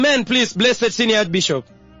Amen. Please, blessed Senior Archbishop.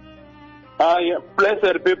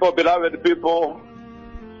 Blessed people, beloved people,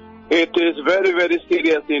 it is very, very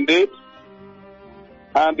serious indeed.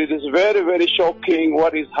 And it is very, very shocking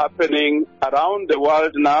what is happening around the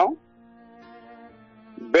world now,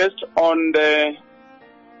 based on the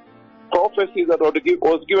prophecy that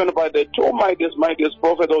was given by the two mightiest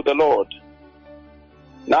prophets of the Lord.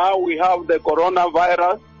 Now we have the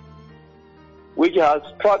coronavirus, which has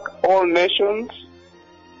struck all nations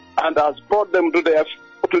and has brought them to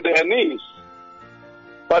their knees.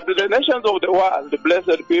 But to the nations of the world, the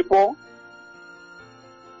blessed people,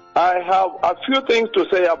 I have a few things to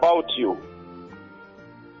say about you.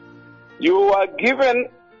 You are given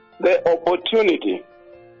the opportunity.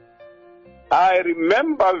 I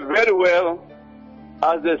remember very well,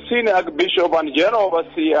 as the Senior Archbishop and General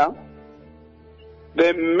Overseer,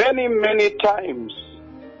 the many, many times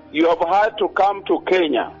you have had to come to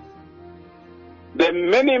Kenya. The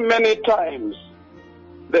many, many times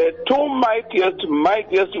the two mightiest,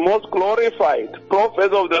 most glorified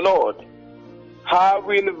prophets of the Lord have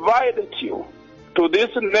invited you to this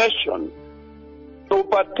nation to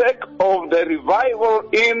partake of the revival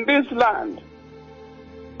in this land.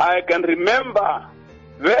 I can remember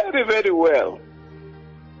very, very well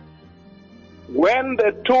when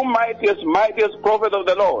the two mightiest prophets of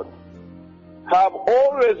the Lord have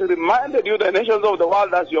always reminded you, the nations of the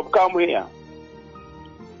world, as you have come here,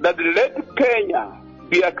 that let Kenya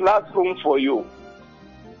be a classroom for you.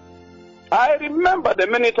 I remember the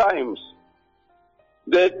many times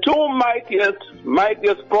the two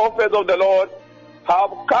mightiest prophets of the Lord have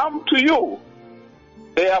come to you.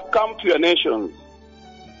 They have come to your nations.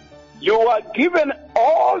 You are given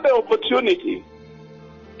all the opportunity,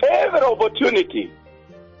 every opportunity,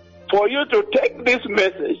 for you to take this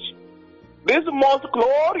message, this most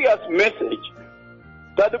glorious message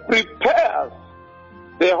that prepares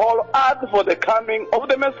the whole earth for the coming of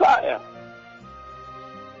the Messiah.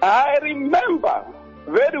 I remember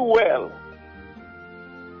very well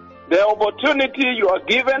the opportunity you are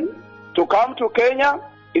given to come to Kenya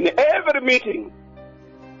in every meeting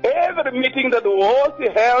that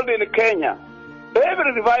was held in Kenya,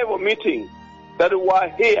 every revival meeting that were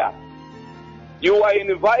here. You are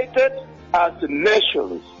invited as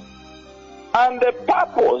nations. And the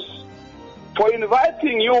purpose for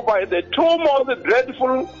inviting you by the two most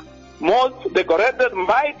dreadful, most decorated,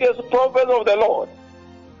 mightiest prophets of the Lord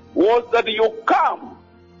was that you come,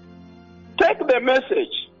 take the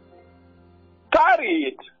message, carry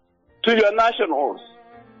it to your nationals,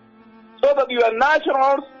 so that your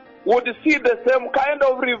nationals would see the same kind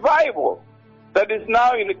of revival that is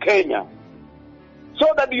now in Kenya,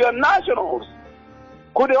 so that your nationals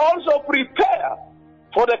could also prepare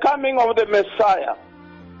for the coming of the Messiah.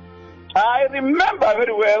 I remember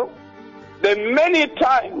very well the many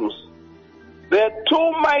times the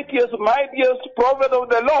two mightiest prophets of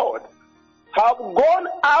the Lord have gone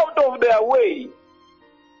out of their way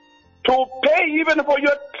to pay even for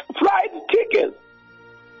your flight tickets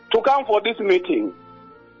to come for this meeting.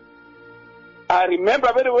 I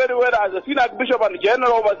remember very, very well, as a Senior Archbishop and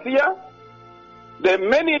General Overseer, the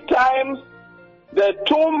many times the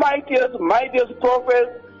two mightiest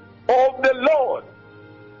prophets of the Lord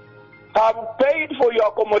have paid for your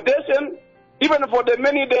accommodation, even for the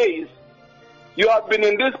many days you have been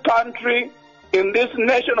in this country, in this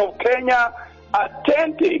nation of Kenya,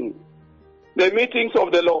 attending the meetings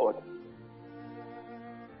of the Lord.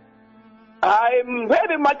 I'm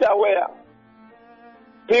very much aware,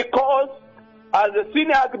 because as a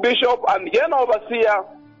Senior Archbishop and General Overseer,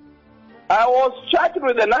 I was charged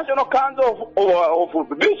with the National Council of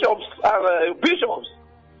Bishops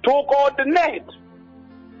to coordinate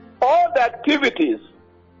all the activities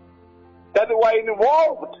that were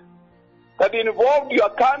involved, that involved your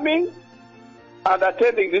coming and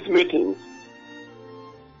attending these meetings.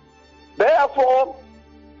 Therefore,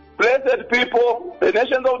 blessed people, the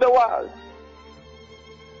nations of the world,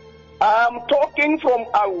 I am talking from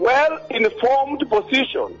a well-informed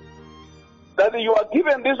position that you are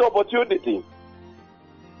given this opportunity.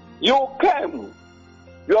 You came,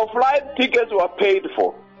 your flight tickets were paid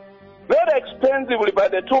for very expensively by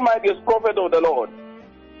the two mightiest prophets of the Lord.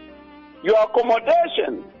 Your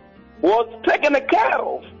accommodation was taken care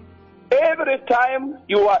of every time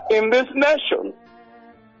you are in this nation.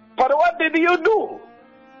 But what did you do?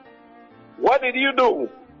 What did you do?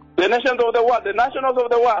 The nations of the world, the nationals of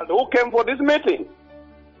the world who came for this meeting.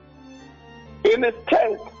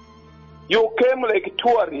 Instead, you came like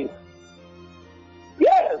tourists.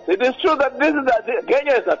 Yes, it is true that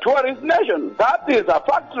Kenya is a tourist nation. That is a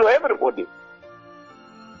fact to everybody.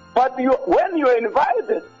 But when you are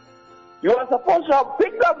invited You are supposed to have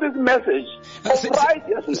picked up this message of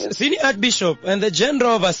righteousness. Senior Archbishop and the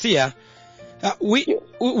General Overseer, we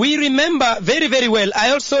remember very, very well.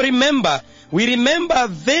 I also remember, we remember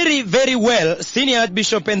very, very well Senior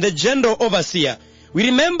Archbishop and the General Overseer. We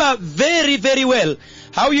remember very, very well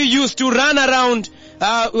how you used to run around,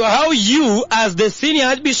 how you as the Senior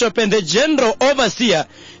Archbishop and the General Overseer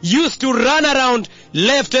used to run around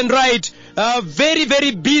left and right, very,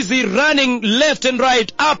 very busy running left and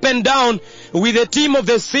right, up and down with the team of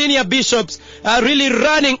the senior bishops, really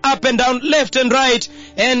running up and down left and right.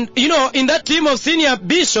 And, you know, in that team of senior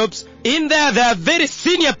bishops, in there are very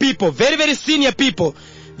senior people, very, very senior people,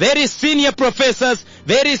 very senior professors,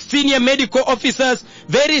 very senior medical officers,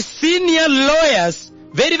 very senior lawyers,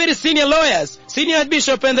 very, very senior lawyers, Senior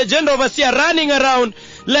Archbishop and the General Overseer running around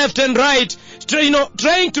left and right,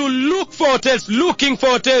 trying to look for hotels, looking for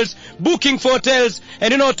hotels, booking for hotels,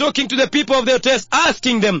 and, talking to the people of the hotels,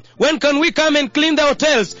 asking them, when can we come and clean the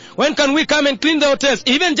hotels? When can we come and clean the hotels?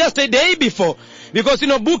 Even just a day before. Because,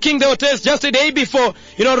 booking the hotels just a day before,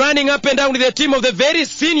 running up and down with the team of the very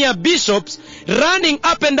senior bishops, running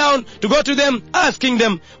up and down to go to them, asking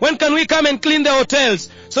them, when can we come and clean the hotels?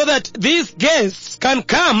 So that these guests can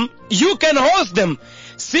come, you can host them.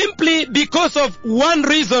 Simply because of one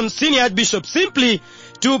reason, Senior Archbishop, simply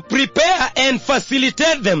to prepare and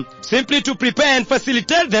facilitate them. Simply to prepare and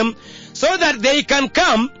facilitate them so that they can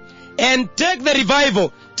come and take the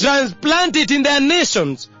revival, transplant it in their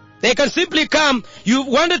nations. They can simply come. You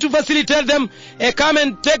wanted to facilitate them, come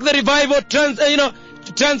and take the revival,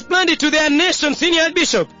 transplant it to their nation, Senior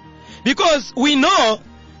Archbishop. Because we know,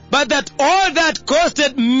 but that all that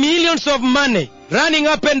costed millions of money. Running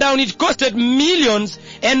up and down, it costed millions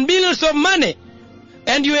and millions of money.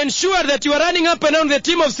 And you ensure that you are running up and down the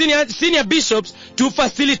team of senior bishops to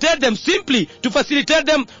facilitate them, simply to facilitate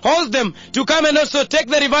them, host them, to come and also take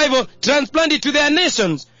the revival, transplant it to their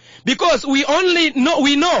nations. Because we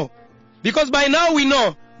know, because by now we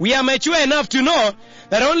know, we are mature enough to know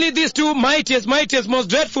that only these two mightiest, most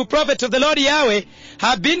dreadful prophets of the Lord Yahweh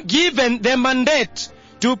have been given the mandate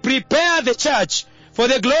to prepare the church for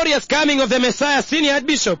the glorious coming of the Messiah, Senior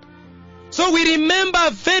Archbishop. So we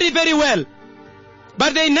remember very, very well.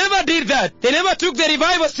 But they never did that. They never took the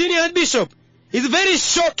revival, Senior Archbishop. It's very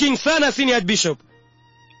shocking, Sana, Senior Archbishop.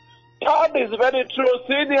 That is very true,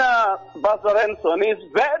 Senior Pastor Renson. It's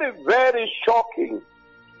very, very shocking.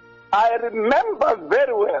 I remember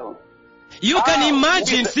very well. You can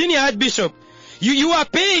imagine, Senior Archbishop, you are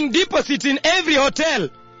paying deposits in every hotel.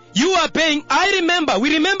 You are paying,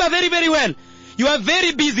 we remember very, very well. You are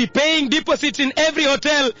very busy paying deposits in every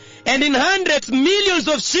hotel and in hundreds, millions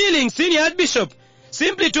of shillings, Senior Archbishop,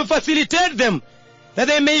 simply to facilitate them, that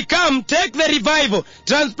they may come, take the revival,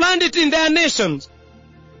 transplant it in their nations.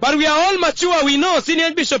 But we are all mature, we know, Senior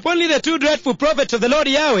Archbishop, only the two dreadful prophets of the Lord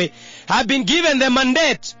Yahweh have been given the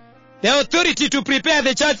mandate, the authority to prepare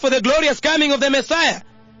the church for the glorious coming of the Messiah.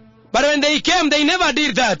 But when they came, they never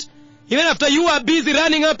did that. Even after you are busy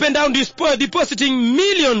running up and down, depositing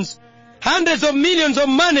millions, hundreds of millions of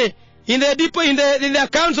money in the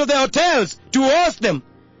accounts of the hotels to host them.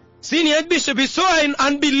 Senior Archbishop, is so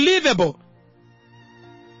unbelievable.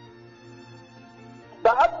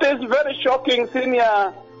 That is very shocking,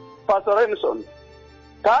 Senior Pastor Renson.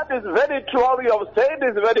 That is very true. What you have said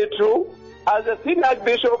is very true. As a Senior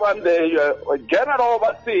Archbishop and the General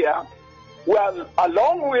Overseer, we are,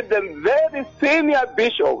 along with the very senior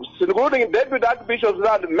bishops, including deputy archbishops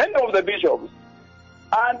and many of the bishops,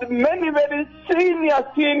 and many very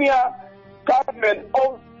senior government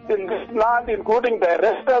officers in this land, including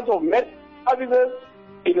directors of medical services,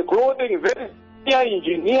 including very senior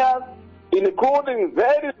engineers, including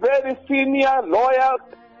very, very senior lawyers,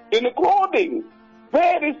 including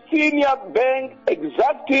very senior bank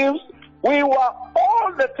executives. We were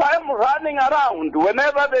all the time running around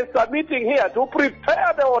whenever there's a meeting here to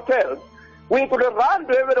prepare the hotels. We could run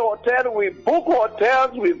to every hotel, we book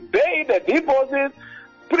hotels, we pay the deposits,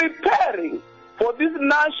 preparing for these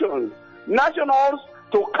nationals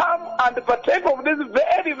to come and partake of this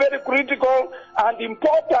very, very critical and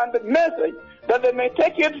important message that they may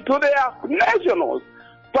take it to their nationals.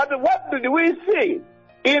 But what did we see?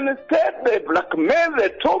 Instead, they blackmailed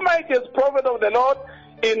the two mightiest prophets of the Lord.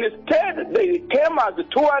 Instead, they came as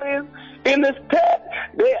tourists. Instead,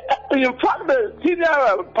 in fact, the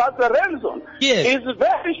Senior Pastor Renson is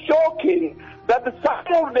very shocking that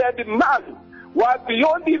some of their demands were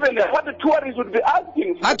beyond even what the tourists would be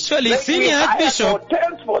asking for. Actually, Senior Archbishop,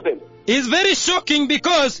 hotels for them. It's very shocking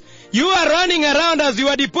because you are running around as you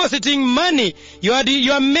are depositing money. You are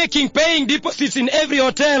paying deposits in every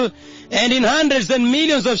hotel. and in hundreds and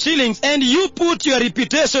millions of shillings, and you put your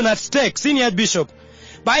reputation at stake, Senior Archbishop,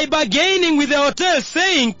 by bargaining with the hotel,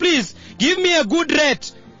 saying, please, give me a good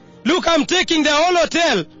rate. Look, I'm taking the whole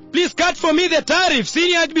hotel. Please cut for me the tariff,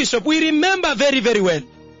 Senior Archbishop. We remember very, very well.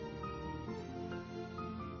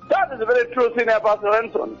 That is very true, Senior Pastor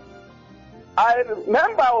Renson. I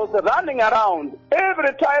remember I was running around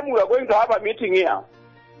every time we were going to have a meeting here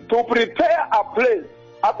to prepare a place,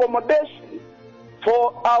 accommodation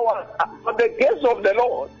for the guests of the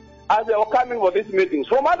Lord as they were coming for these meetings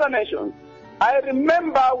from other nations. I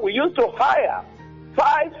remember we used to hire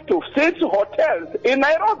 5 to 6 hotels in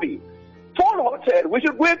Nairobi, full hotel. We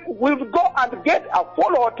would go and get a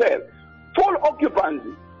full hotel, full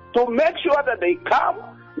occupancy, to make sure that they come,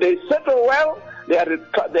 they settle well, they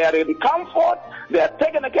are in comfort, they are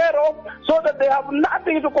taken care of, so that they have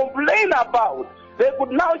nothing to complain about. They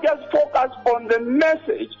could now just focus on the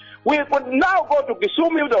message. We could now go to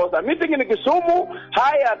Kisumu. If there was a meeting in Kisumu,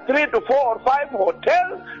 hire 3 to 4 or 5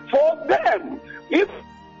 hotels for them.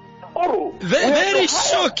 Very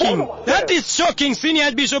shocking. That is shocking, Senior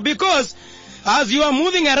Archbishop, because as you are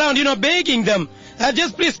moving around, begging them,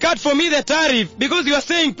 just please cut for me the tariff, because you are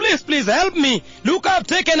saying, please help me. Look, I've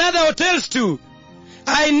taken other hotels too.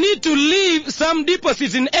 I need to leave some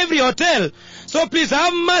deposits in every hotel. So please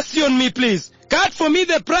have mercy on me, please. Cut for me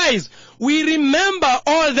the price. We remember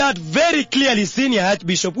all that very clearly, Senior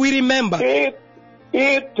Archbishop. We remember. It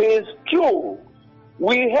is true.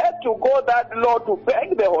 We had to go that low to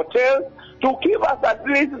beg the hotels to give us at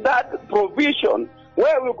least that provision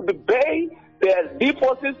where we could pay their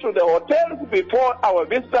deposits to the hotels before our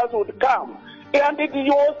visitors would come. And it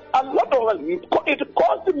was a lot of, it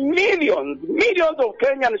cost millions of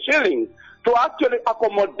Kenyan shillings to actually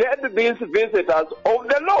accommodate these visitors of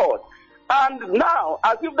the Lord. And now,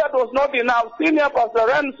 as if that was not enough, Senior Pastor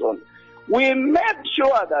Renson, we made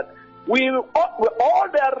sure that all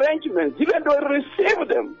the arrangements, even to receive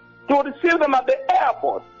them at the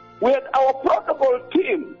airport, we had our protocol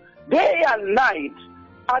team day and night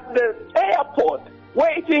at the airport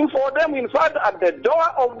waiting for them, in fact, at the door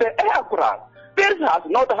of the aircraft. This has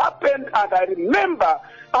not happened, and I remember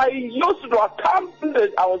I used to accompany,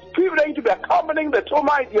 I was privileged to be accompanying the two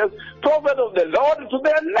mightiest prophets of the Lord to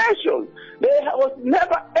their nations. There was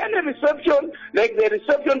never any reception like the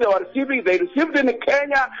reception they were receiving. They received in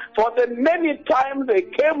Kenya for the many times they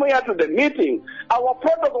came here to the meeting. Our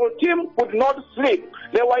protocol team could not sleep.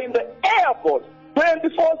 They were in the airport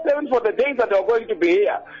 24/7 for the days that they were going to be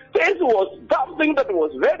here. This was something that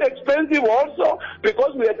was very expensive also,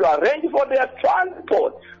 because we had to arrange for their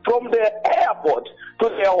transport from the airport to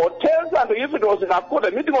their hotels, and if it was in Nakuru,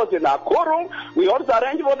 the meeting was in Nakuru, we also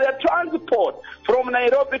arranged for their transport from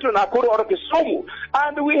Nairobi to Nakuru or Kisumu,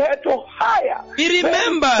 and we had to hire. We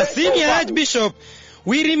remember, Senior Archbishop,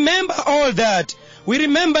 we remember all that. We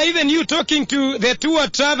remember even you talking to the tour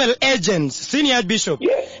travel agents, Senior Archbishop.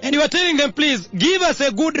 Yes. And you are telling them, please, give us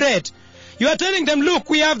a good rate. You are telling them, look,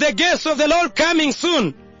 we have the guests of the Lord coming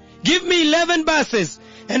soon. Give me 11 buses,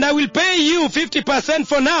 and I will pay you 50%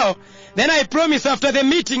 for now. Then I promise after the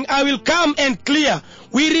meeting, I will come and clear.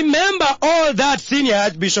 We remember all that, Senior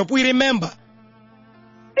Archbishop. We remember.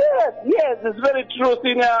 Yes, it's very true,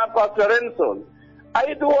 Senior Pastor Renson.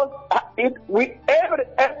 Every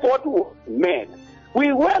effort was made.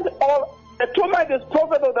 We went all, the two mightiest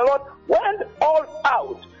prophets of the Lord went all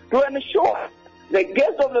out to ensure the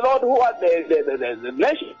guests of the Lord who are the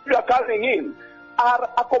nations who are coming in are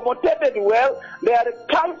accommodated well, they are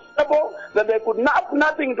comfortable, that they could have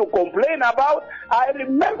nothing to complain about. I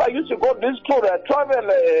remember I used to go to these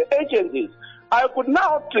travel agencies. I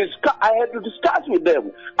had to discuss with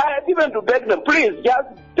them. I had even to beg them, please, just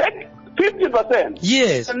take 50%.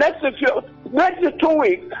 Yes. The next 2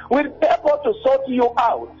 weeks, we'll be able to sort you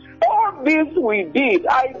out. All this we did.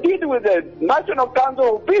 I did with the National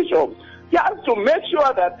Council of Bishops, just to make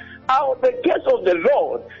sure that the guests of the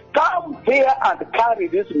Lord come here and carry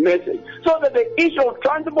this message, so that the issue of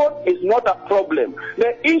transport is not a problem.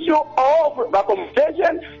 The issue of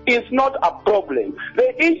accommodation is not a problem.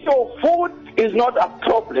 The issue of food is not a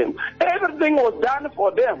problem. Everything was done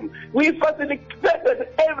for them. We facilitated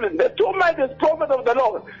everything. The two mightiest prophets of the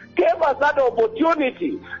Lord gave us that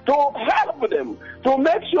opportunity to help them, to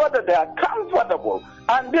make sure that they are comfortable.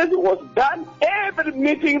 And this was done in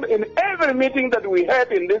every meeting that we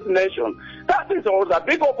had in this nation. That was a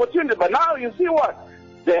big opportunity. But now you see what?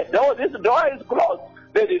 This door is closed.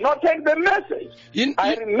 They did not take the message.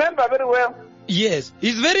 I remember very well. Yes,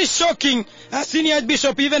 it's very shocking, Senior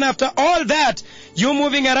Archbishop, even after all that, you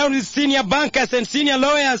moving around with senior bankers and senior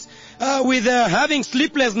lawyers with having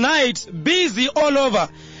sleepless nights, busy all over,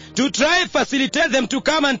 to try facilitate them to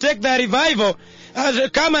come and take the revival,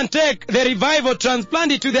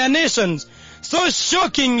 transplant it to their nations. So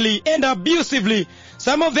shockingly and abusively,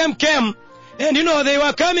 some of them came, and they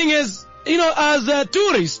were coming as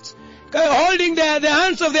tourists, holding the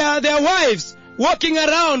hands of their wives, walking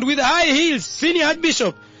around with high heels, senior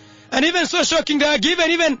Archbishop. And even so shocking, they are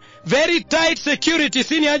given even very tight security,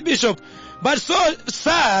 senior Archbishop. But so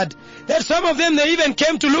sad that some of them, they even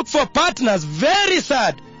came to look for partners. Very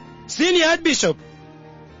sad, senior Archbishop.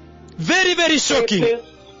 Very, very shocking.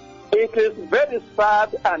 It is very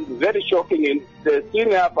sad and very shocking in the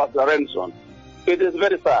senior Pastor Renson. It is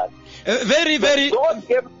very sad. Very, very. God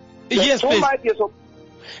gave the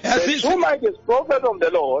two mightiest prophets of the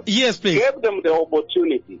Lord. Yes, please. Gave them the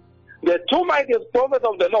opportunity. The two mightiest prophets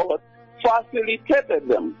of the Lord facilitated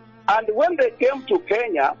them. And when they came to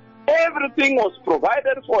Kenya, everything was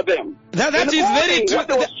provided for them. That is very true.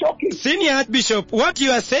 That was shocking. Senior Archbishop, what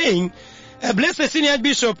you are saying, blessed Senior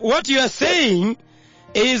Archbishop, what you are saying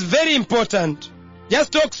is very important.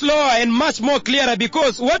 Just talk slower and much more clearer,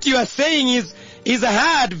 because what you are saying is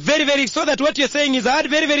heard very, very, so that what you are saying is heard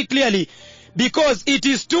very, very clearly. Because it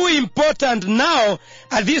is too important now,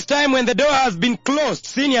 at this time when the door has been closed,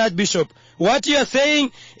 Senior Archbishop. What you are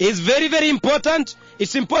saying is very, very important.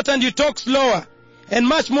 It's important you talk slower and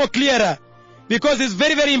much more clearer, because it's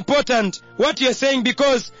very, very important what you are saying,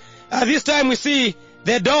 because at this time we see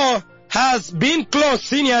the door has been closed,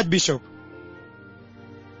 Senior Archbishop.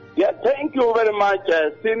 Yeah, thank you very much,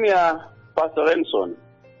 Senior Pastor Renson.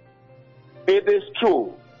 It is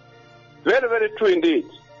true, very, very true indeed,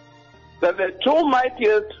 that the two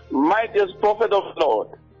mightiest prophets of the Lord,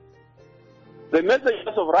 the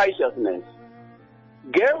messengers of righteousness,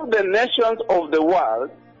 gave the nations of the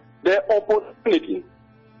world the opportunity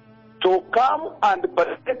to come and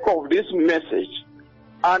partake of this message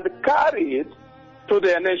and carry it to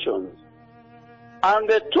their nations. And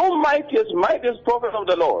the two mightiest prophets of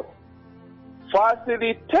the Lord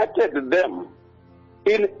facilitated them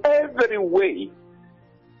in every way,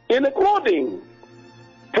 including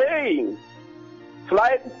paying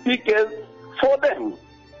flight tickets for them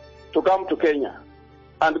to come to Kenya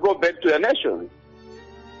and go back to their nations,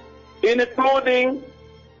 including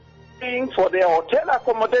paying for their hotel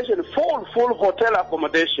accommodation, full hotel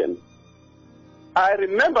accommodation. I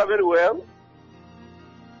remember very well,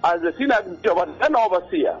 as a senior and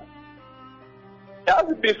overseer,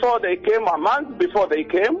 just before they came, a month before they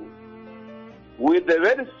came, with the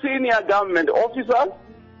very senior government officers,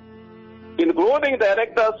 including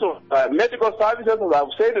directors of medical services, as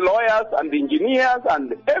I've said, lawyers and engineers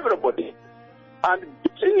and everybody, and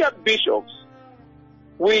senior bishops,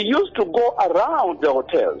 we used to go around the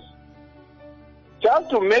hotels just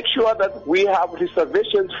to make sure that we have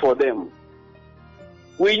reservations for them.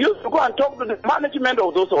 We used to go and talk to the management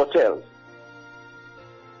of those hotels.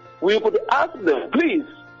 We could ask them, please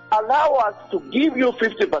allow us to give you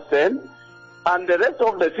 50%, and the rest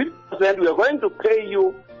of the 50% we are going to pay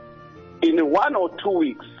you in 1 or 2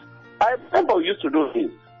 weeks. I remember we used to do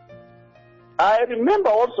this. I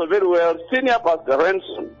remember also very well Senior Pastor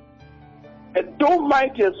Renson, the two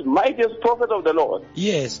mightiest prophets of the Lord.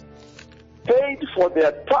 Yes. Paid for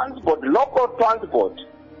their transport, local transport,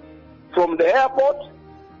 from the airport,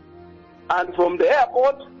 and from the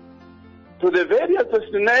airport to the various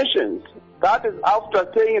destinations. That is after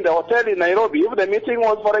staying in the hotel in Nairobi. If the meeting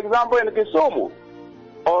was, for example, in Kisumu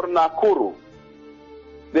or Nakuru,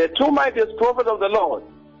 the two mightiest prophets of the Lord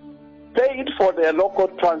paid for their local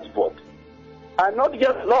transport. And not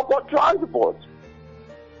just local transport.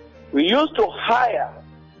 We used to hire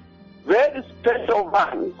very special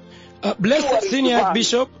vans. Blessed Senior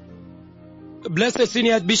Archbishop. Blessed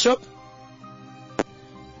Senior Archbishop.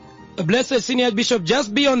 Blessed Senior Archbishop,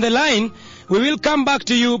 just be on the line. We will come back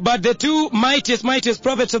to you, but the two mightiest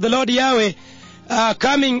prophets of the Lord Yahweh are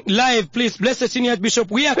coming live. Please, Blessed Senior Archbishop,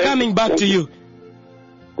 we are coming back to you.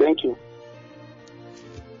 Thank you.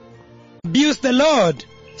 Abuse the Lord,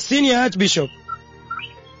 Senior Archbishop.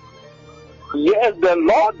 Yes, the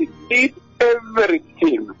Lord did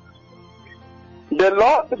everything. The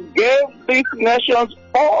Lord gave these nations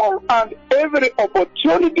all and every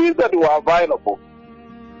opportunity that were available.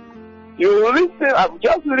 You listen, I've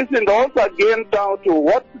just listened also again down to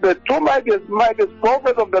what the two mightiest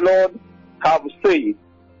prophets of the Lord have said.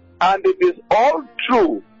 And it is all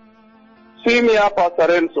true, Senior Pastor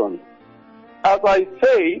Renson. As I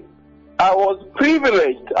say, I was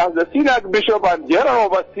privileged as the Senior Bishop and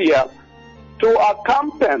General Overseer to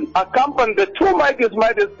accompany the two mightiest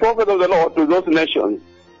prophets of the Lord to those nations.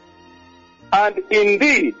 And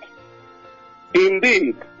indeed,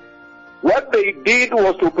 what they did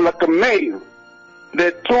was to blackmail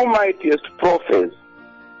the two mightiest prophets,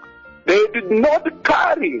 they did not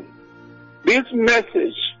carry this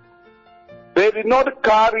message. They did not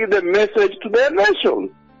carry the message to their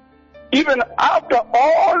nation. Even after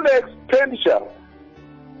all the expenditure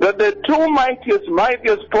that the two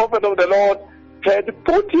mightiest prophet of the Lord had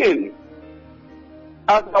put in,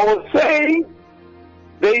 as I was saying,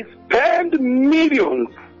 they spent millions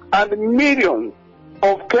and millions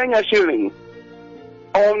of Kenya shillings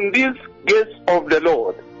on these guests of the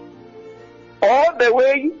Lord. All the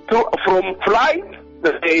way from flights,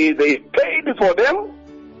 they paid for them.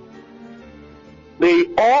 They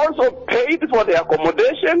also paid for the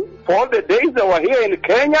accommodation for all the days they were here in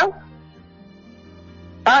Kenya.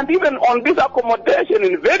 And even on this accommodation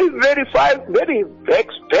in very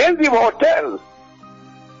expensive hotels.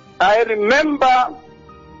 I remember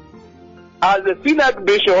as a senior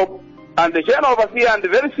bishop and the general overseer and the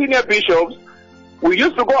very senior bishops, we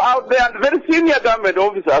used to go out there, and very senior government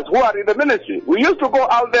officers who are in the ministry, we used to go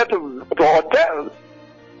out there to hotels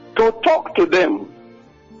to talk to them.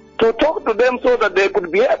 To talk to them so that they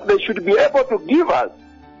should be able to give us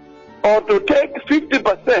or to take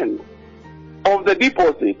 50% of the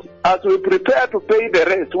deposit as we prepare to pay the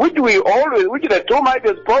rest, which the two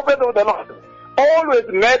mightiest prophets of the Lord always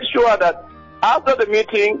made sure that after the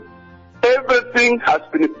meeting, everything has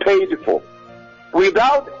been paid for,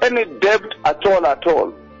 without any debt at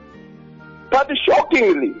all. But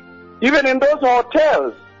shockingly, even in those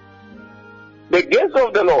hotels, the guests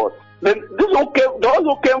of the Lord, those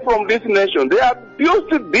who came from this nation, they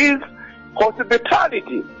abused this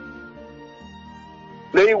hospitality.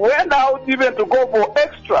 They went out even to go for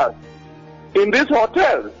extras in these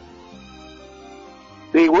hotels.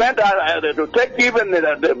 They went to take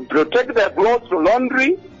their clothes to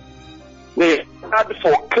laundry. They had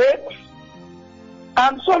for cakes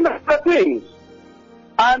and so many other things.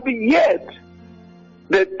 And yet,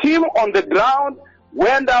 the team on the ground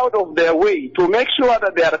went out of their way to make sure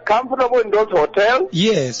that they are comfortable in those hotels.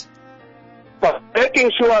 Yes. But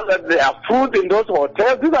making sure that there are food in those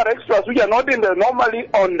hotels. These are extras which are not normally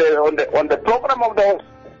on the program of the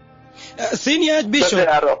Senior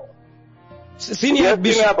Bishop. Senior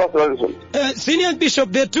Bishop,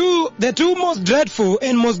 the two most dreadful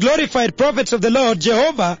and most glorified prophets of the Lord,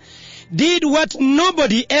 Jehovah, did what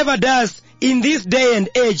nobody ever does in this day and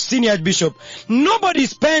age, Senior Bishop. Nobody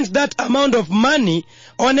spends that amount of money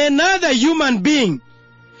on another human being.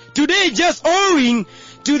 Today, just owing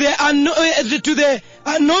to the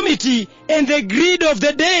enormity and the greed of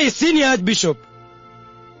the day, Senior Bishop.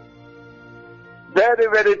 Very,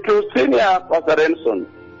 very true, Senior Pastor Renson.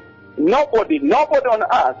 Nobody on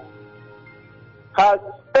earth has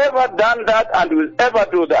ever done that and will ever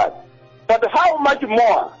do that. But how much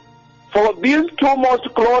more for these two most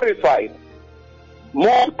glorified,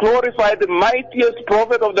 mightiest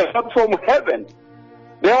prophet of the Lord from heaven?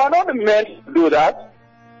 They are not meant to do that.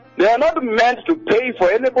 They are not meant to pay for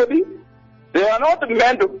anybody. They are not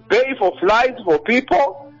meant to pay for flights for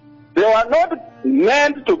people. They are not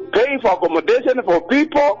meant to pay for accommodation for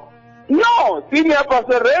people. No, Senior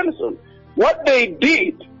Pastor Renson, what they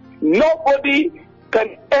did, nobody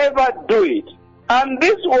can ever do it. And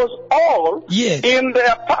this was all in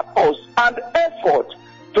their purpose and effort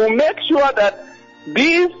to make sure that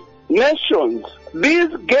these nations,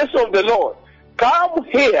 these guests of the Lord, come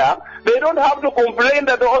here. They don't have to complain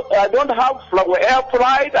that I don't have air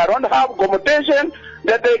flight, I don't have accommodation,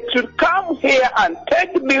 that they should come here and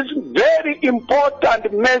take this very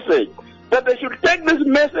important message. That they should take this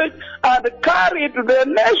message and carry it to their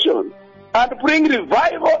nation and bring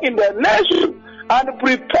revival in their nation and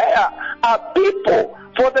prepare a people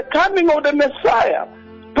for the coming of the Messiah.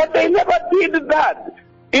 But they never did that.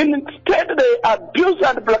 Instead, they abused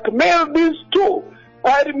and blackmailed these two.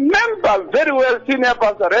 I remember very well, Senior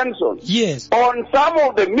Pastor Renson, on some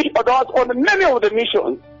of the on many of the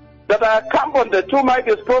missions that I accompanied the two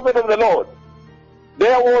mightiest prophets of the Lord,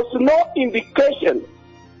 there was no indication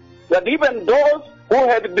that even those who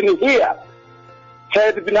had been here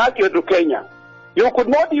had been actually to Kenya. You could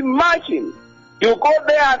not imagine. You go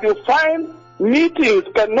there and you find meetings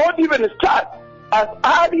cannot even start as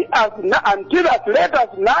early as until as late as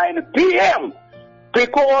 9 p.m.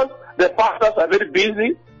 because the pastors are very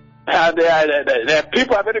busy. The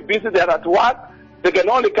people are very busy. They are at work. They can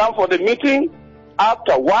only come for the meeting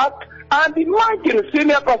after work. And imagine,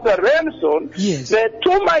 Senior Pastor Renson, the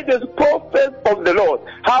two mightiest prophets of the Lord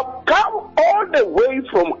have come all the way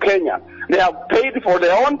from Kenya. They have paid for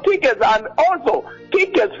their own tickets and also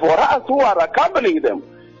tickets for us who are accompanying them.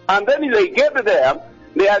 And then they get there.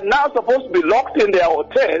 They are now supposed to be locked in their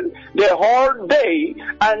hotel the whole day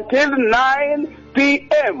until 9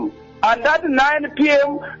 p.m. And at 9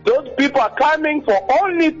 p.m., those people are coming for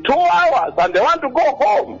only 2 hours and they want to go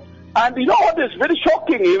home. And you know what is very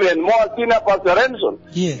shocking even more, Senior Pastor Renson?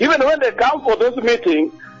 Yes. Even when they come for those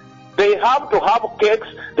meetings, they have to have cakes,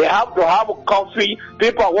 they have to have coffee.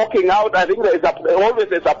 People are walking out. I think there's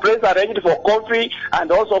a place arranged for coffee and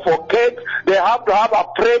also for cakes. They have to have a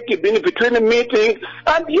break in between meetings.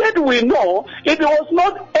 And yet we know it was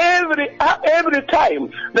not every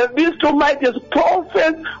time that these two mightiest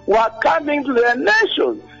prophets were coming to their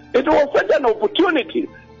nations. It was such an opportunity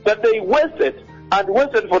that they wasted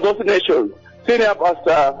for those nations. Senior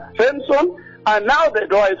Pastor Renson, and now the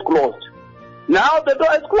door is closed. Now the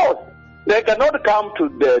door is closed. They cannot come to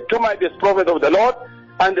the two mightiest prophets of the Lord,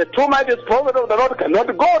 and the two mightiest prophets of the Lord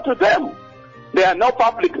cannot go to them. There are no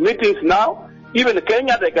public meetings now. Even in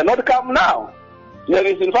Kenya, they cannot come now. There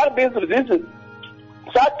is, in fact, this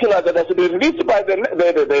circular that has been released by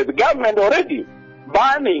the government already,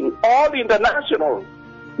 banning all international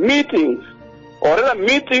meetings, or other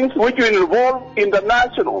meetings which will involve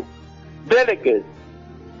international delegates,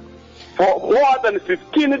 for more than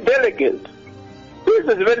 15 delegates. This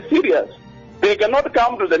is very serious. They cannot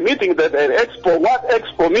come to the meeting, the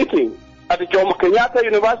Expo meeting at the Jomo Kenyatta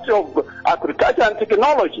University of Agriculture and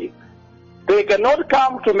Technology. They cannot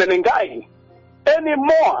come to Menengai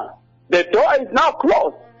anymore. The door is now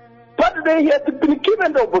closed. But they had been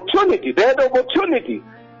given the opportunity. They had the opportunity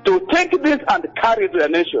to take this and carry it to the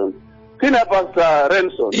nation. Senior Pastor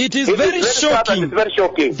Renson. It is very shocking. It's very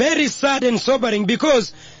shocking. Very sad and sobering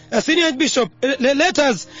because, Senior Bishop, let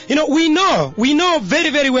us, we know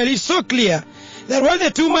very, very well, it's so clear that what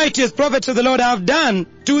the two mightiest prophets of the Lord have done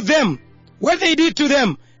to them, what they did to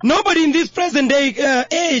them, nobody in this present day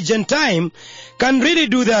age and time can really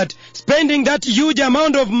do that, spending that huge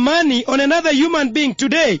amount of money on another human being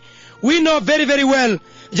today. We know very, very well,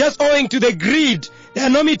 just owing to the greed, the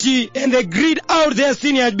enormity and the greed out there,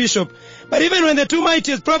 Senior Bishop. But even when the two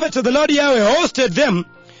mightiest prophets of the Lord Yahweh hosted them,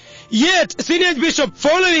 yet, Senior Bishop,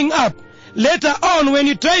 following up, later on when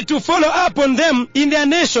you try to follow up on them in their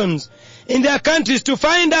nations, in their countries, to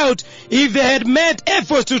find out if they had made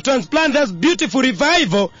efforts to transplant that beautiful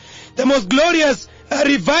revival, the most glorious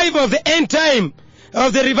revival of the end time,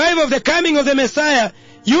 of the revival of the coming of the Messiah,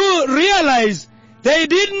 you realize they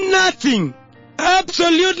did nothing.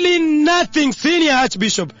 Absolutely nothing, Senior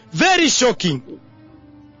Archbishop. Very shocking.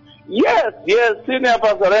 Yes, Senior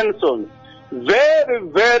Pastor Renson. Very,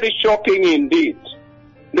 very shocking indeed.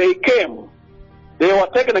 They came. They were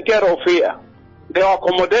taken care of here. They were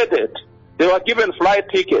accommodated. They were given flight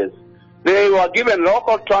tickets. They were given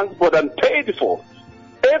local transport and paid for.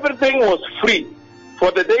 Everything was free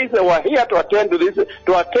for the days they were here to attend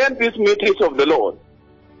these meetings of the Lord.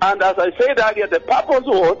 And as I said earlier, the purpose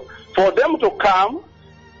was for them to come,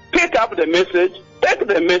 pick up the message, take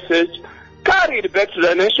the message, carry it back to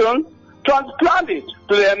the nation, transplant it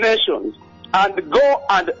to their nations, and go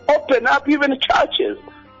and open up even churches.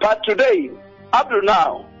 But today, up to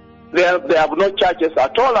now, they have no churches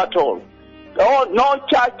at all. Oh, no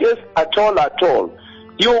churches at all.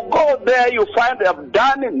 You go there, you find they have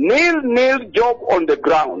done nil job on the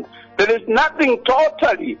ground. There is nothing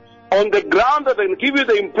totally on the ground that can give you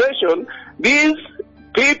the impression these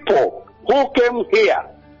people who came here,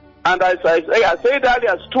 and as I said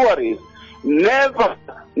earlier, tourists,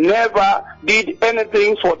 never did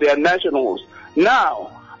anything for their nationals.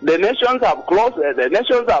 Now, the nations have closed, the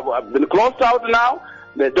nations have been closed out now,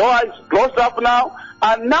 the door is closed up now,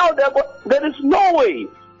 and now there is no way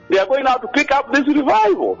they are going out to pick up this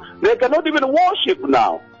revival. They cannot even worship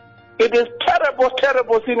now. It is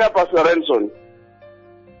terrible, Senior Pastor Renson.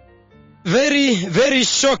 Very, very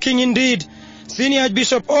shocking indeed. Senior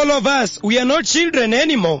Bishop, all of us, we are not children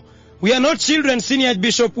anymore. We are not children, Senior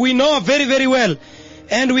Bishop. We know very, very well.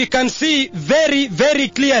 And we can see very, very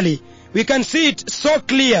clearly. We can see it so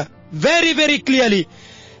clear. Very, very clearly.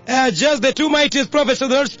 Just the two mightiest prophets of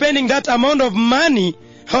the Lord spending that amount of money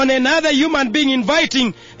on another human being,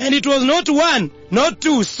 inviting, and it was not one, not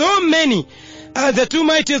two, so many. The two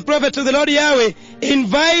mightiest prophets of the Lord Yahweh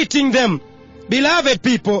inviting them, beloved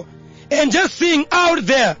people, and just seeing out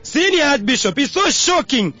there, Senior Archbishop, is so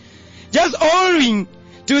shocking. Just owing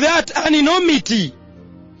to that anonymity,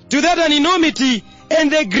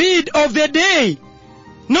 and the greed of the day.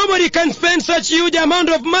 Nobody can spend such huge amount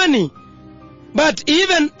of money. But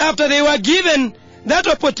even after they were given that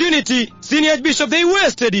opportunity, Senior Bishop, they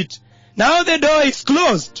wasted it. Now the door is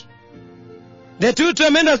closed. The two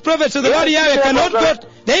tremendous prophets of the Lord Yahweh cannot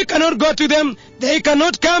go to them. They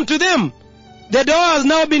cannot come to them. The door has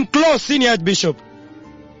now been closed, Senior Bishop.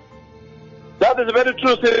 That is very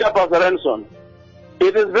true, Senior Pastor Renson.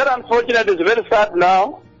 It is very unfortunate, it's very sad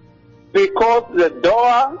now because the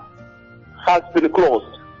door has been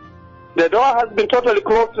closed. The door has been totally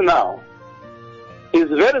closed now. It's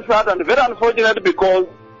very sad and very unfortunate because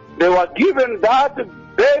they were given that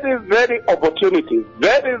very, very opportunity.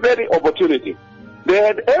 Very, very opportunity. They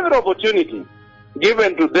had every opportunity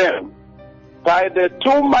given to them by the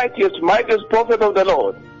two mightiest prophets of the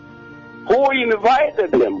Lord, who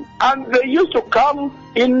invited them. And they used to come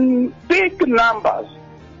in big numbers.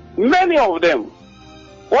 Many of them.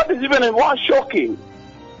 What is even more shocking,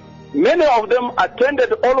 many of them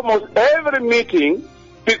attended almost every meeting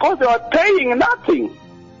because they were paying nothing.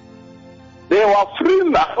 They were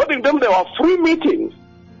free, according to them, they were free meetings.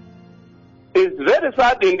 It's very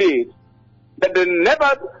sad indeed that they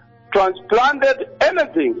never transplanted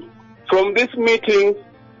anything from these meetings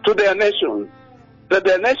to their nations. That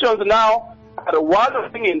their nations now are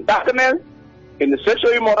wallowing in darkness, in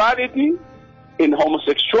sexual immorality, in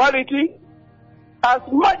homosexuality, as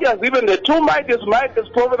much as even the two mightiest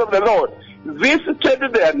prophets of the Lord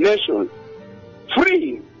visited their nations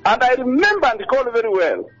free. And I remember and recall very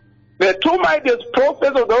well, the two mightiest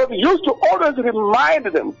prophets of the Lord used to always remind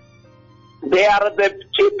them they are the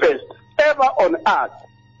cheapest ever on earth.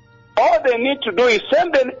 All they need to do is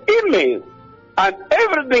send an email, and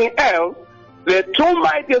everything else, the two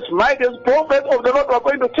mightiest prophets of the Lord are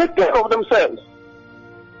going to take care of themselves.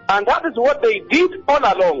 And that is what they did all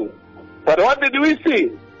along. But what did we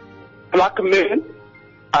see? Blackmail,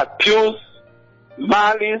 abuse,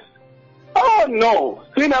 malice. Oh no,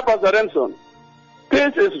 Senior Pastor Renson,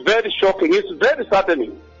 this is very shocking. It's very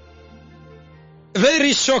saddening.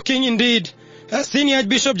 Very shocking indeed. Senior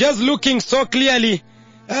Bishop, just looking so clearly,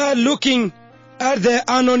 looking at the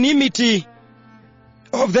anonymity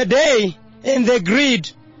of the day and the greed.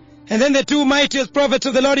 And then the two mightiest prophets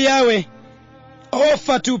of the Lord Yahweh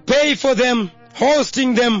offer to pay for them,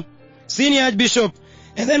 hosting them, Senior Archbishop,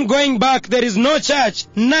 and then going back, there is no church,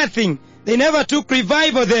 nothing. They never took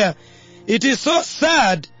revival there. It is so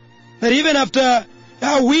sad that even after,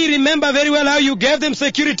 we remember very well how you gave them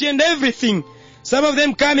security and everything. Some of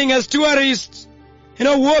them coming as tourists,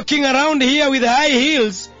 walking around here with high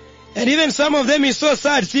heels. And even some of them is so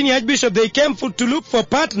sad, Senior Archbishop, they came to look for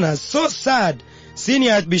partners. So sad,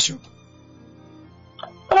 Senior Archbishop.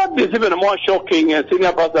 That is even more shocking,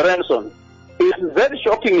 Senior Pastor Renson. It's very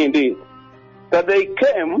shocking indeed that they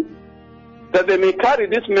came, that they may carry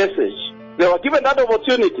this message. They were given that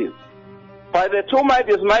opportunity by the two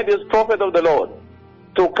mightiest prophets of the Lord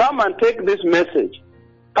to come and take this message.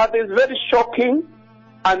 That is very shocking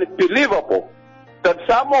and believable that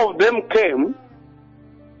some of them came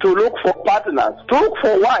to look for partners, to look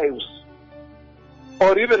for wives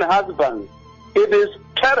or even husbands. It is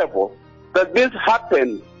terrible that this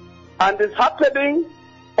happened, and it's happening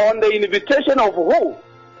on the invitation of who?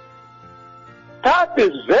 That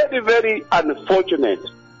is very, very unfortunate.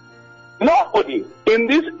 Nobody in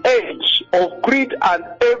this age of greed and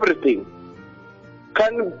everything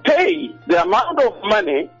can pay the amount of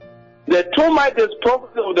money the two mightiest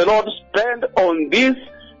prophets of the Lord spend on these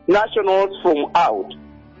nationals from out.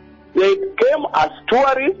 They came as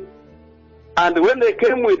tourists, and when they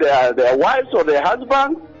came with their wives or their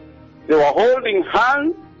husbands, they were holding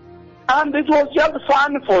hands, and it was just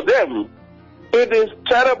fun for them. It is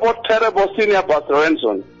terrible, terrible, Senior Pastor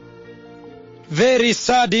Renson. Very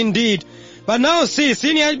sad indeed. But now see,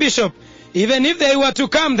 Senior Archbishop, even if they were to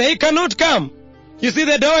come, they cannot come. You see,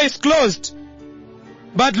 the door is closed.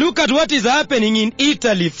 But look at what is happening in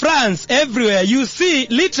Italy, France, everywhere. You see,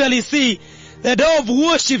 literally see, the door of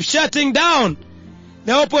worship shutting down.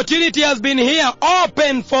 The opportunity has been here,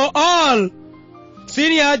 open for all.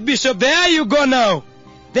 Senior Archbishop, there you go now.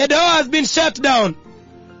 The door has been shut down.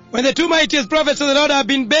 When the two mightiest prophets of the Lord have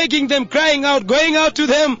been begging them, crying out, going out to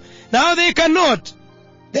them, now they cannot.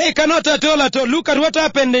 They cannot at all. Look at what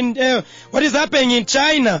happened in, what is happening in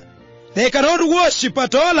China. They cannot worship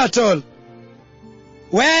at all.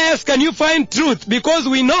 Where else can you find truth? Because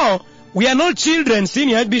we know we are not children,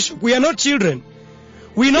 Senior Bishop. We are not children.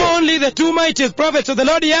 We know only the two mightiest prophets of the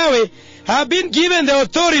Lord Yahweh have been given the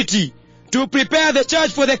authority to prepare the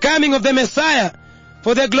church for the coming of the Messiah,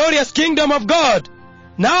 for the glorious kingdom of God.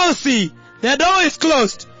 Now see, the door is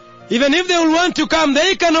closed. Even if they will want to come,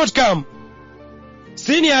 they cannot come.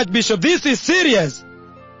 Senior Archbishop, this is serious.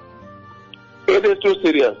 It is too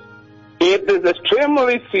serious. It is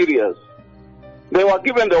extremely serious. They were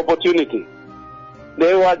given the opportunity.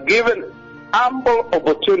 They were given ample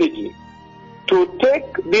opportunity to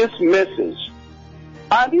take this message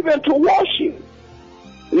and even to worship.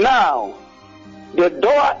 Now, the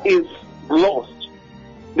door is closed.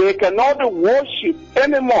 They cannot worship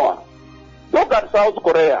anymore. Look at South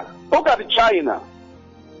Korea. Look at China.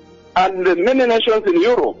 and the many nations in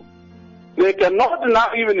Europe. They cannot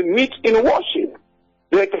now even meet in worship.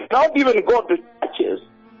 They cannot even go to churches.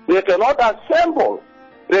 They cannot assemble.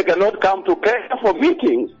 They cannot come to Kenya for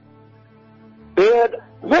meetings. They had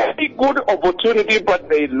very good opportunity, but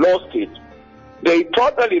they lost it. They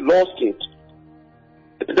totally lost it.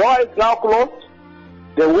 The door is now closed.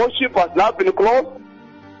 The worship has now been closed.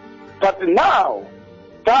 But now,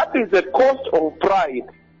 that is the cost of pride.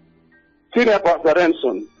 Senior Pastor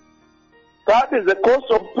Renson. That is the cost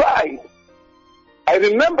of pride. I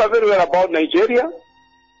remember very well about Nigeria.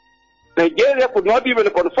 Nigeria could not even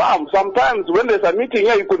confirm. Sometimes when there's a meeting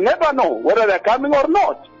here, you could never know whether they're coming or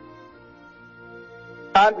not.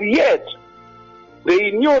 And yet,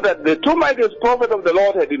 they knew that the two mightiest prophets of the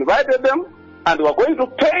Lord had invited them and were going to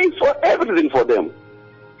pay for everything for them.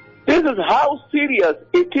 This is how serious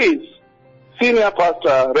it is, Senior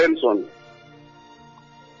Pastor Renson.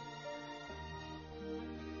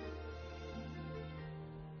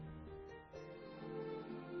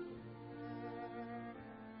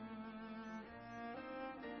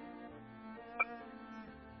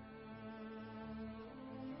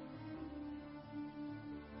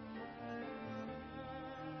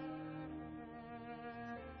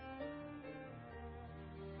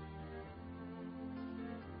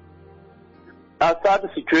 A sad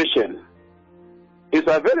situation. It's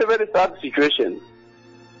a very, very sad situation.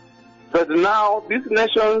 But now these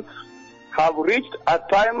nations have reached a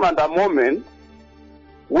time and a moment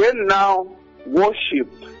when now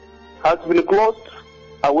worship has been closed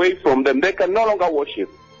away from them. They can no longer worship.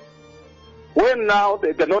 When now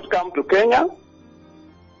they cannot come to Kenya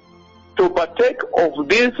to partake of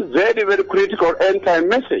this very, very critical end-time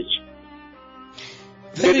message.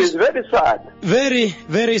 It is very sad. Very,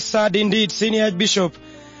 very sad indeed, Senior Archbishop.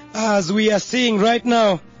 As we are seeing right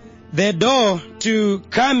now, the door to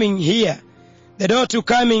coming here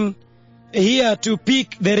to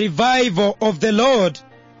pick the revival of the Lord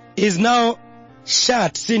is now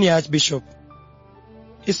shut, Senior Archbishop.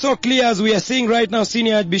 It's so clear as we are seeing right now,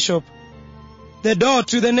 Senior Archbishop. The door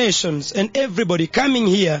to the nations and everybody coming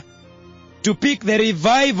here to pick the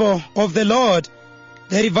revival of the Lord,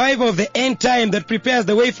 the revival of the end time that prepares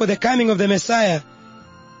the way for the coming of the Messiah,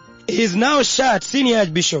 is now shut, Senior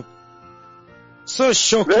Archbishop. So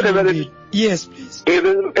shocking. Very, very, yes, please. It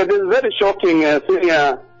is very shocking,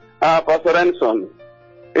 Senior Pastor Renson.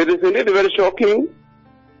 It is indeed very shocking.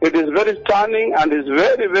 It is very stunning and is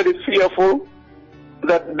very, very fearful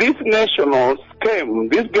that these nationals came,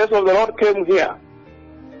 these guests of the Lord came here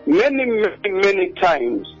many, many, many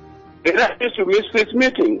times. They used to miss this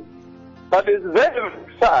meeting. But it's very,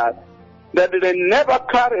 very sad that they never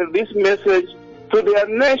carried this message to their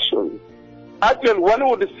nation. Actually, one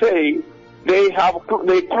would say they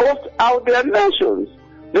closed out their nations.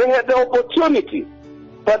 They had the opportunity.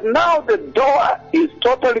 But now the door is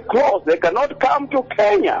totally closed. They cannot come to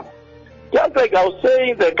Kenya. Just like I was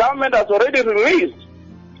saying, the government has already released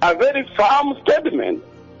a very firm statement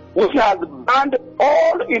which has banned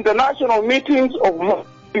all international meetings of more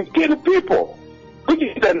than 15 people, which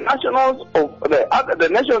is the nationals of the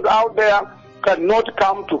nations out there cannot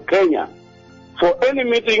come to Kenya for any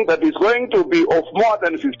meeting that is going to be of more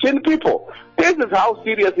than 15 people. This is how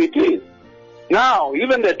serious it is. Now,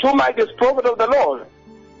 even the two mightiest prophets of the Lord,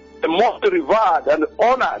 the most revered and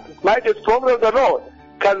honored mightiest prophet of the Lord,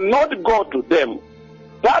 cannot go to them.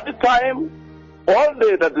 That time, all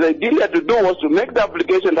that they needed to do was to make the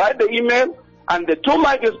application, write the email, and the two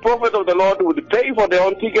mightiest prophets of the Lord would pay for their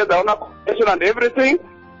own tickets, their own accommodation and everything,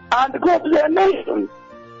 and go to their nation.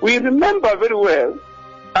 We remember very well,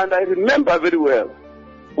 and I remember very well,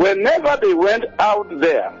 whenever they went out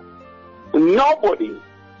there, nobody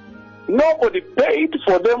paid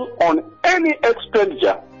for them on any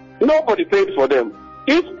expenditure. Nobody paid for them.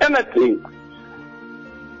 If anything,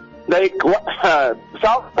 like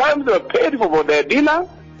sometimes they were paid for their dinner,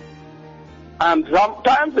 and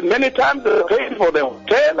many times they were paid for the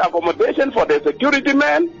hotel accommodation for the security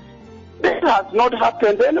men. This has not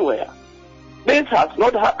happened anywhere. This has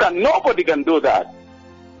not happened. Nobody can do that.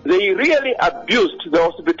 They really abused the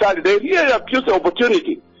hospitality. They really abused the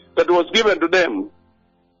opportunity that was given to them.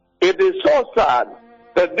 It is so sad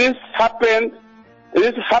that this happened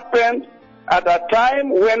at a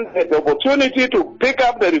time when they had the opportunity to pick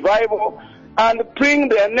up the revival and bring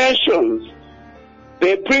their nations.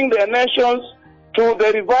 They bring their nations to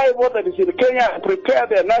the revival that is in Kenya and prepare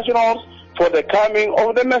their nationals for the coming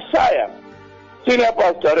of the Messiah. Senior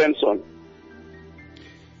Pastor Renson.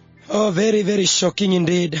 Oh, very, very shocking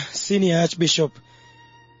indeed, Senior Archbishop.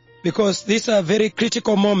 Because these are very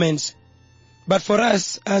critical moments. But for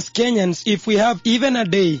us as Kenyans, if we have even a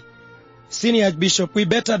day Senior Archbishop, we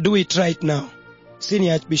better do it right now.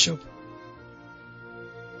 Senior Archbishop.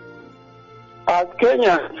 As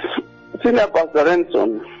Kenya, Senior Pastor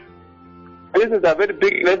Renson, this is a very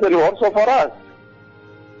big lesson also for us.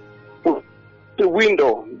 The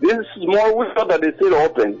window, this small window that is still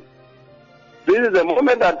open. This is a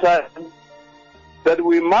moment and time that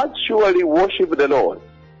we must surely worship the Lord.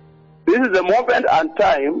 This is a moment and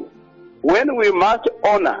time when we must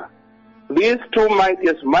honor these two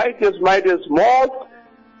mightiest, most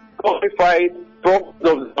glorified prophets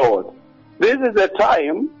of the Lord. This is a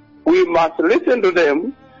time we must listen to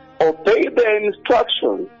them, obey their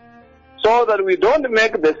instructions, so that we don't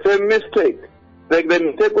make the same mistake, like the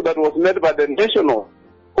mistake that was made by the national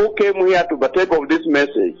who came here to partake of this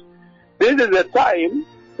message. This is a time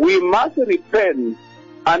we must repent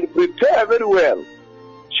and prepare very well,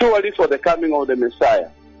 surely for the coming of the Messiah.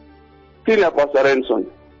 Senior Pastor Renson.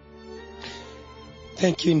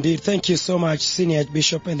 Thank you indeed. Thank you so much, Senior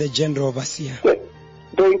Archbishop and the General Overseer.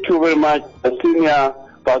 Thank you very much, Senior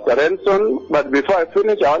Pastor Renson. But before I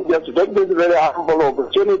finish, I want just to take this very humble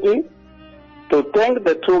opportunity to thank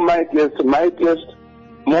the two mightiest,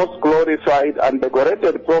 most glorified and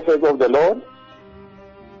decorated prophets of the Lord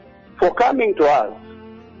for coming to us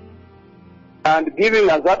and giving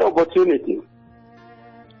us that opportunity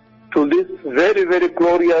to this very, very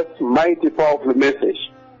glorious, mighty, powerful message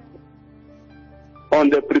on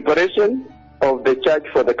the preparation of the church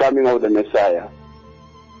for the coming of the Messiah.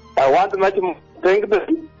 I want much more to thank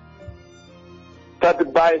them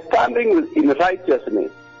that by standing in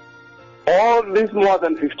righteousness, all these more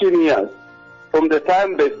than 15 years, from the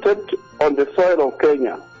time they stepped on the soil of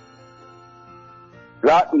Kenya,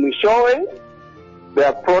 that Mwishowe, they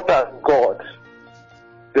have brought us God.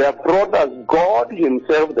 They have brought us God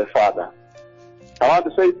Himself, the Father. I want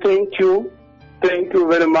to say thank you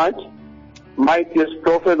very much, mightiest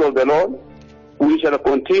prophet of the Lord. We shall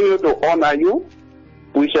continue to honor you.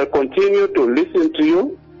 We shall continue to listen to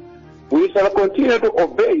you. We shall continue to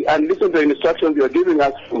obey and listen to the instructions you are giving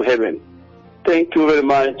us from heaven. Thank you very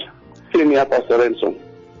much, Senior Pastor Renson.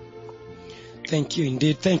 Thank you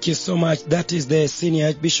indeed. Thank you so much. That is the Senior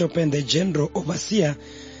Archbishop and the General Overseer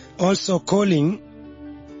also calling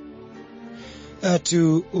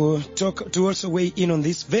to also weigh in on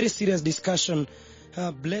this very serious discussion.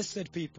 Blessed people.